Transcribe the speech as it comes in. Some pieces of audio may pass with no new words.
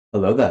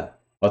Hello there.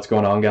 What's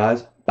going on,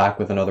 guys? Back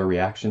with another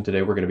reaction.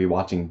 Today we're going to be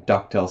watching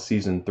DuckTales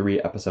Season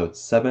 3, Episode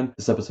 7.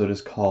 This episode is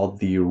called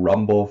The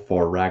Rumble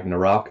for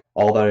Ragnarok.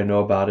 All that I know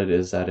about it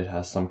is that it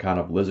has some kind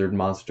of lizard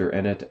monster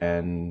in it,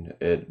 and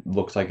it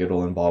looks like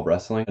it'll involve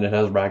wrestling. And it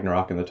has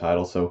Ragnarok in the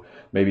title, so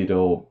maybe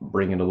it'll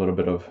bring in a little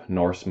bit of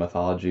Norse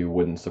mythology.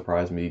 Wouldn't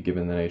surprise me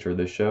given the nature of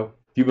this show.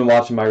 If you've been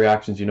watching my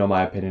reactions, you know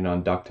my opinion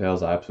on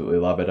DuckTales. I absolutely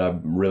love it. I've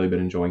really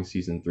been enjoying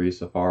Season 3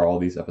 so far. All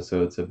these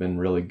episodes have been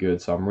really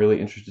good, so I'm really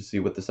interested to see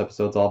what this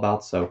episode's all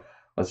about, so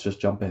let's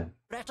just jump in.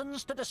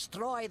 Threatens to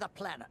destroy the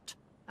planet.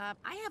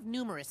 I have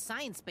numerous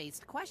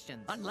science-based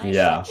questions. Unless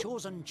the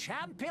chosen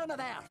champion of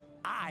Earth.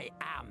 I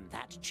am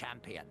that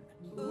champion.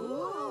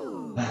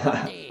 Ooh.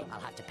 One day,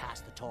 I'll have to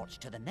pass the torch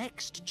to the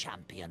next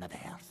champion of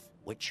Earth.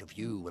 Which of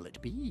you will it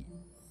be?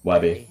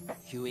 Webby.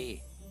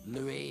 Huey,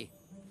 Louie,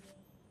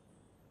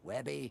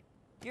 Webby.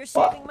 You're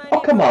saving my Oh,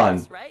 come on.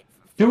 voice, right?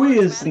 Dewey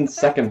is in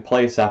second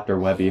place after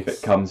Webby if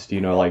it comes to,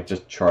 like,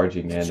 just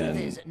charging in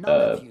and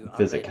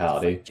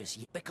physicality.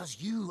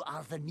 Because you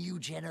are the new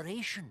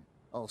generation.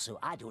 Also,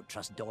 I don't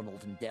trust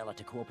Donald and Della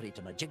to cooperate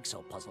on a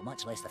jigsaw puzzle,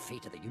 much less the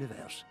fate of the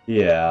universe.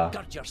 Yeah.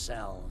 Gird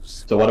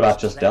yourselves. So what about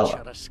just Della?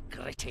 Treacherous,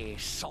 gritty,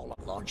 solid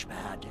launch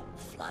pad.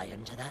 Fly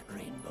into that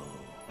rainbow.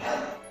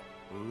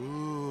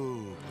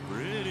 Ooh,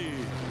 pretty.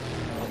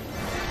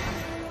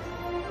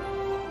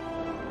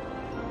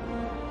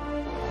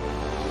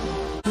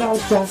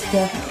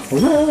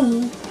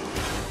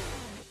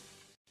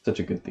 Such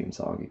a good theme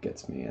song, it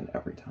gets me in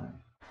every time.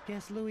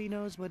 Guess Louie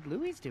knows what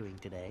Louie's doing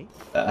today.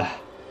 The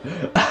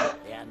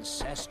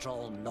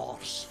ancestral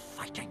Norse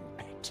fighting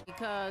pit.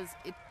 Because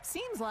it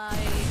seems like...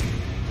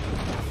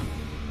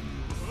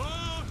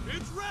 Oh,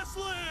 it's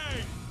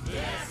wrestling!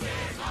 This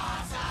is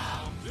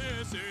awesome!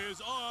 This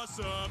is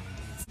awesome!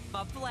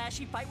 A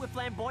flashy fight with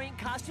flamboyant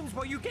costumes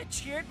where you get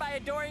cheered by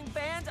adoring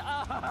fans?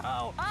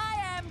 Oh, I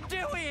am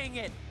doing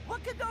it!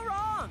 What could go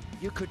wrong?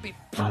 You could be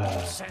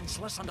pummeled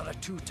senseless under a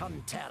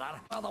 2-ton terror,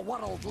 while the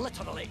world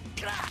literally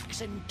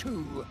cracks in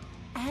two.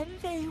 And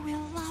they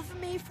will love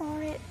me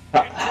for it.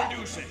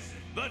 Introducing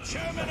the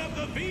chairman of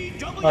the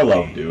VW. I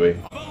love Dewey.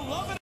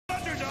 Beloved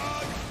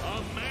underdog,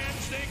 a man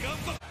snake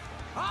of the...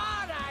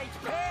 All right,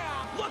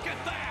 Pam! Look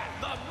at that!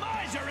 The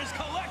miser is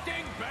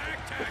collecting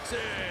back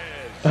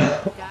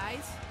taxes!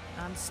 Guys,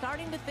 I'm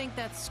starting to think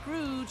that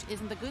Scrooge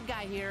isn't the good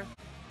guy here.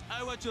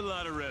 I watch a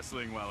lot of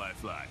wrestling while I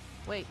fly.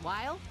 Wait,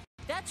 while?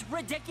 That's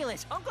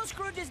ridiculous. Uncle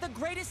Scrooge is the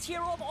greatest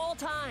hero of all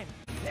time.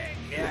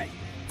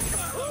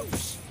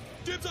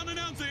 Dibs on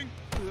announcing!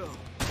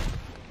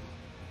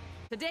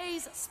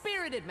 Today's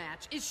spirited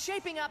match is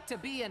shaping up to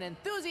be an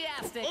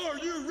enthusiastic... Are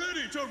you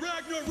ready to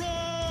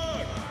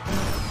Ragnarok?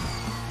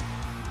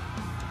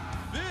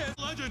 This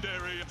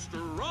legendary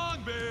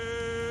Strong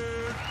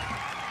Bear!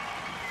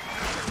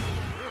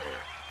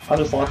 How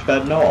does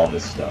Launchpad know all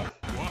this stuff?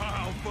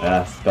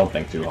 Wow, Don't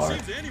think too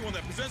hard. anyone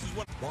that possesses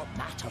one... What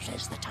matters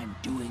is that I'm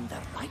doing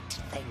the right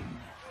thing.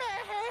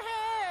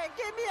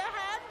 Give me a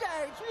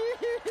handout.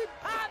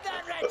 I'm the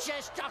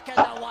richest duck in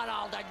the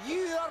world, and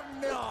you're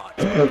not.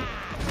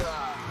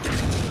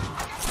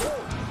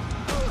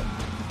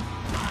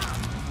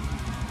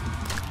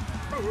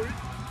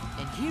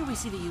 And here we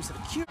see the use of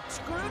a cure...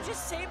 Scrooge has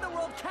saved the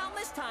world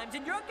countless times,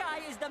 and your guy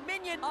is the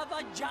minion of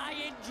a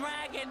giant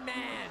dragon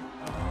man.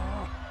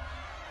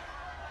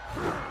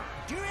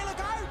 Dewey, look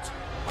out!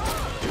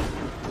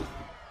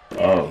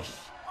 Oh.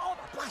 Oh,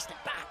 blast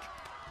it back!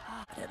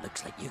 But it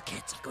looks like you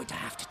kids are going to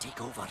have to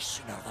take over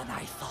sooner than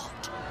I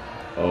thought.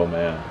 Oh,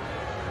 man.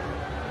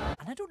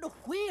 And I don't know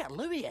where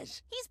Louie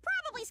is. He's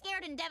probably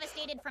scared and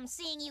devastated from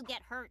seeing you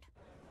get hurt.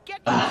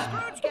 Get your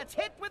Scrooge gets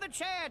hit with a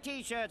chair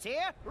t-shirts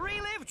here.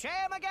 Relive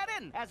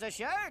Chairmageddon as a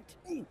shirt.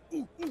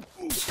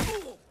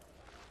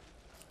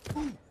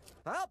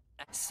 Well,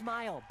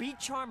 smile, be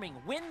charming,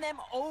 win them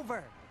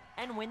over,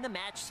 and win the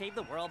match, save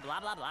the world, blah,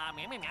 blah, blah.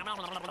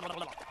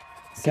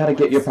 Gotta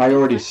get your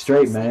priorities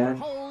straight, man.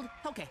 Hold.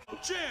 Okay.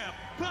 Champ,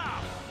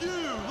 pop, you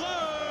learn!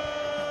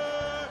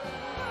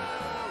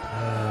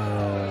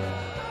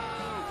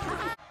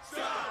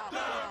 Stop the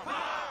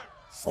pop!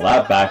 Well,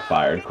 that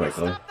backfired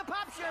quickly. Stop the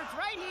pop shirts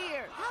right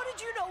here. How did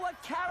you know what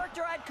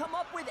character I'd come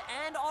up with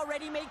and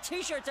already make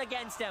t-shirts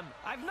against him?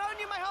 I've known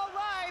you my whole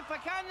life. I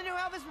kind of knew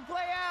how this would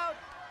play out.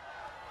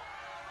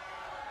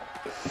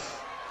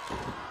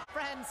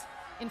 Friends,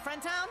 in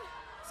Friendtown,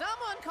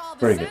 someone called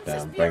the Bring it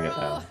Census down, Bureau. bring it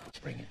down.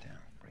 Bring it down.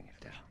 Bring it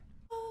down.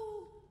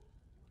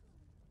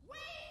 We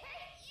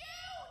hate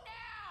you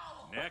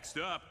now! Next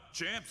up,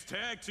 Champ's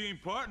tag team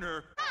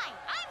partner. Hi,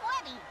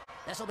 I'm Webby.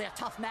 This'll be a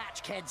tough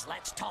match, kids.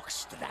 Let's talk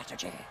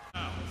strategy.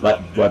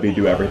 Let Webby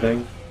do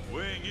everything.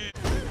 Wing it.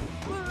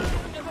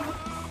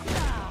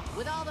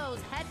 With all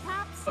those head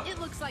pops, it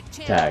looks like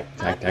Champ... Tag.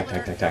 Champ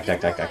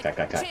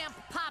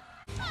Pop...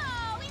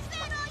 Oh, is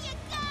that all you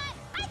got?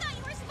 I thought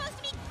you were supposed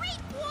to be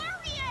great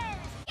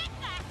warriors. Get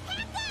the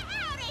heck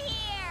out of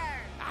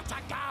here! That's a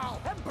girl.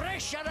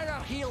 Embrace your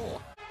inner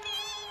heel.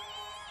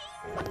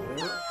 Oh,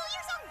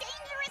 you're so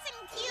dangerous and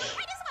cute.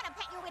 I just want to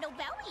pet your little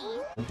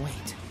belly.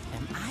 Wait,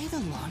 am I the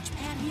launch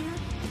pad here?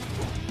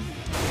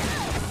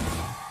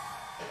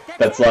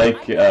 That's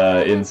like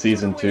in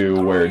season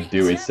 2 where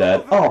Dewey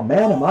said, "Oh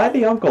man, am I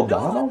the Uncle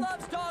Donald?"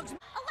 Allow me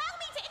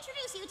to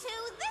introduce you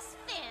to this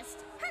fist.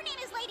 Her name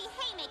is Lady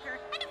Haymaker,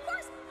 and of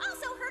course,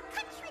 also her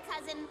country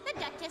cousin, the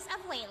Duchess of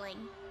Wailing.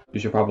 You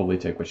should probably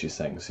take what she's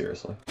saying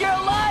seriously. Your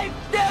life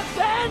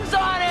depends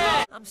on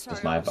it! I'm sorry,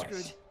 Just my Uncle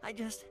advice.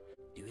 Scrooge.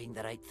 Doing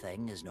the right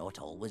thing is not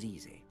always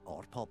easy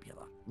or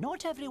popular.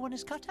 Not everyone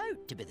is cut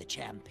out to be the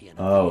champion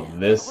of Oh, the earth.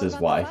 this What is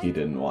about why the he fight?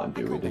 didn't want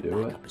I Dewey called to it do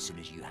back it. up as soon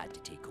as you had to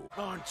take over.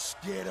 Aren't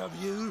scared of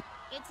you.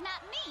 It's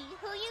not me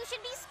who you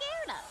should be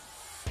scared of.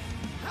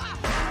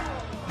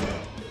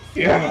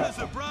 Yeah. What a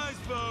surprise,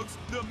 folks!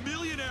 The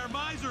millionaire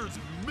miser's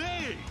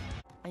me!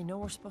 I know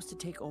we're supposed to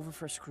take over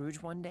for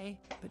Scrooge one day,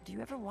 but do you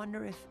ever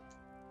wonder if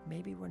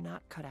maybe we're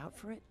not cut out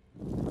for it?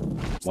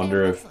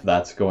 Wonder if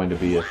that's going to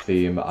be a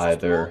theme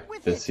either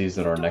this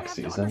season or next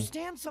season.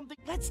 Understand something?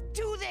 Let's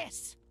do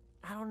this.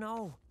 I don't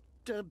know.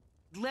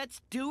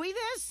 Let's Dewey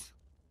this.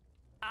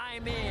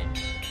 I'm in.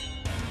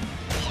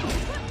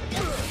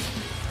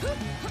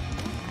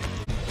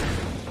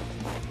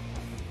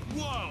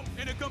 Whoa!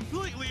 In a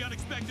completely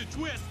unexpected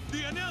twist,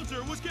 the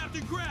announcer was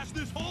Captain Crash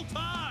this whole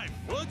time!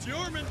 What's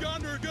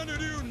Jormungandr gonna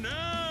do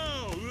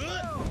now?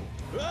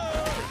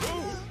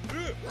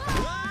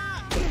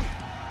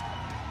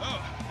 Oh,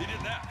 he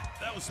did that.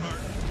 That was smart.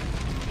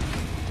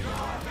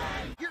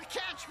 Your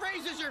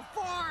catchphrase is your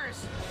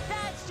force.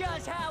 That's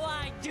just how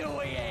I do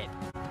it!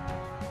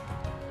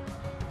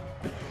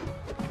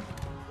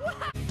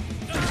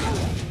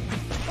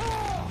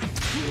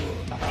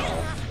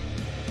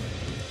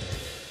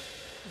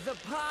 The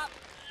pop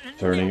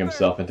Turning never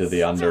himself into the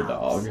stops.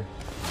 underdog.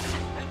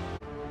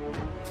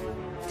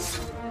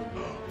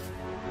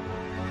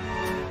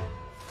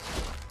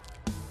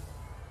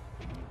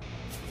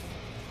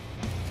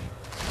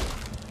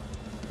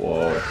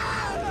 Whoa.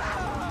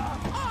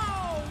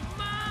 Oh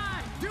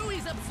my!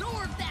 Dewey's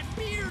absorbed that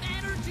beard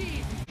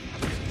energy!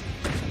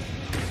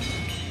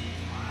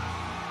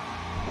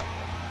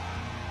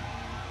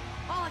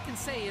 All I can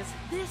say is,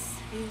 this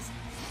is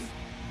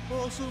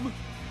Awesome.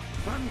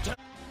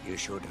 You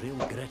showed real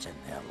grit in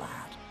there,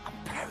 lad. I'm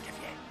proud of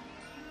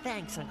you.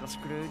 Thanks, Uncle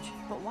Scrooge.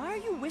 But why are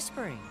you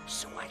whispering?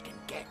 So I can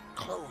get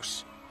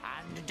close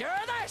and do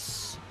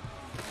this!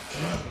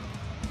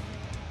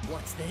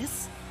 What's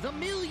this? The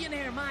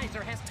millionaire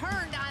miser has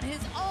turned on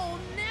his own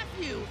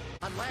nephew!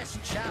 Unless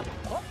Chap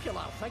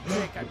Popular think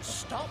they can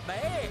stop me.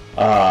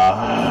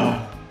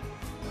 Ah.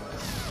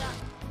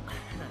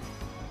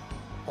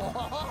 Ho, ho,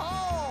 ho, ho.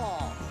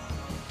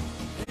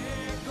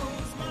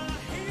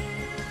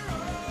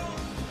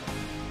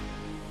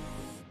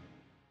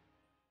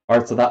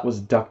 Alright, so that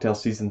was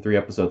DuckTales Season 3,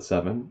 Episode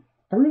 7.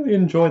 I really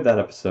enjoyed that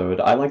episode.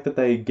 I like that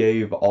they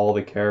gave all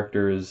the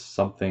characters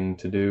something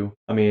to do.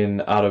 I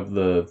mean, out of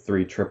the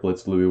 3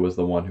 triplets, Louie was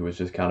the one who was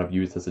just kind of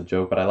used as a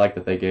joke, but I like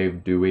that they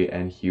gave Dewey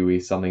and Huey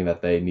something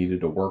that they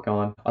needed to work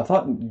on. I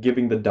thought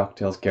giving the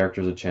DuckTales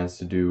characters a chance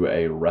to do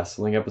a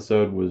wrestling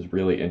episode was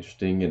really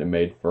interesting, and it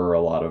made for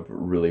a lot of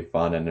really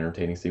fun and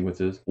entertaining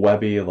sequences.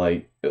 Webby,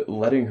 like,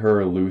 letting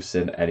her loose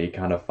in any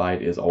kind of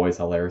fight is always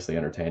hilariously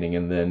entertaining,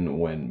 and then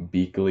when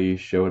Beakley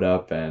showed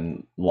up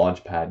and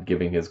Launchpad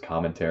giving his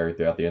commentary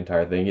throughout the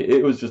entire thing,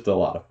 it was just a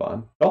lot of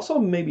fun. It also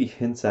maybe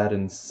hints at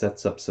and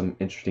sets up some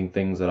interesting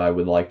things that I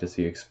would like to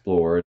see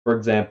explored. For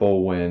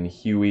example, when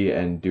Huey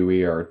and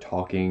Dewey are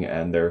talking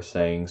and they're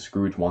saying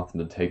Scrooge wants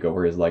them to take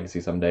over his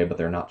legacy someday, but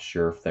they're not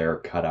sure if they're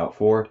cut out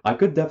for it. I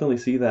could definitely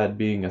see that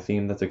being a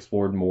theme that's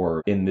explored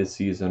more in this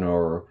season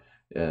or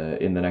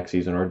in the next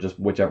season, or just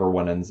whichever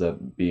one ends up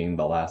being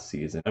the last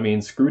season. I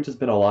mean, Scrooge has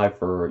been alive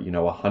for,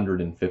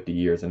 150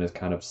 years and has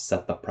kind of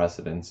set the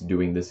precedence,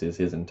 doing this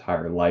his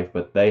entire life,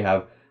 but they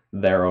have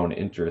their own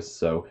interests,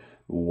 so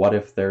what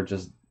if they're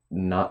just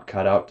not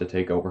cut out to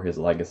take over his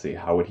legacy?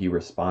 How would he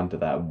respond to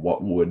that?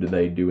 What would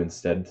they do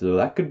instead? So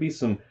that could be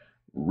some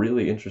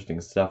really interesting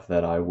stuff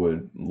that I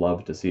would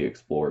love to see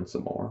explored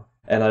some more.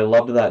 And I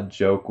loved that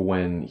joke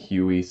when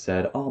Huey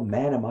said, "Oh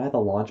man, am I the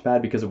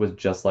Launchpad?" Because it was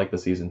just like the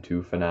season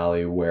 2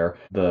 finale where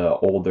the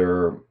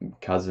older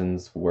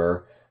cousins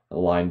were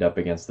lined up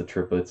against the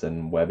triplets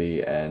and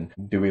Webby, and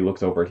Dewey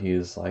looks over and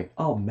he's like,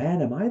 "Oh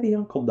man, am I the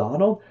Uncle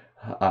Donald?"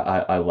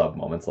 I love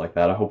moments like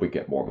that. I hope we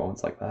get more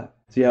moments like that.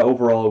 So yeah,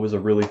 overall it was a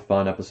really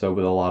fun episode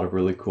with a lot of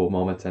really cool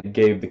moments, and it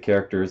gave the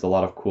characters a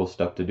lot of cool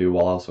stuff to do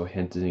while also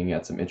hinting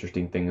at some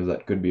interesting things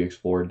that could be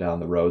explored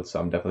down the road, so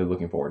I'm definitely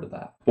looking forward to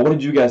that. But what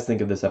did you guys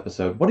think of this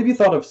episode? What have you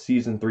thought of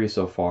Season 3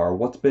 so far?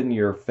 What's been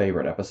your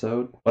favorite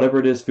episode? Whatever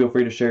it is, feel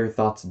free to share your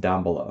thoughts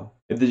down below.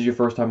 If this is your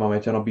first time on my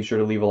channel, be sure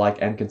to leave a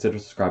like and consider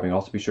subscribing.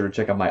 Also be sure to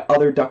check out my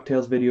other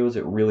DuckTales videos.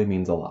 It really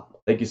means a lot.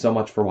 Thank you so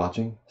much for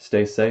watching.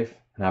 Stay safe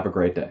and have a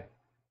great day.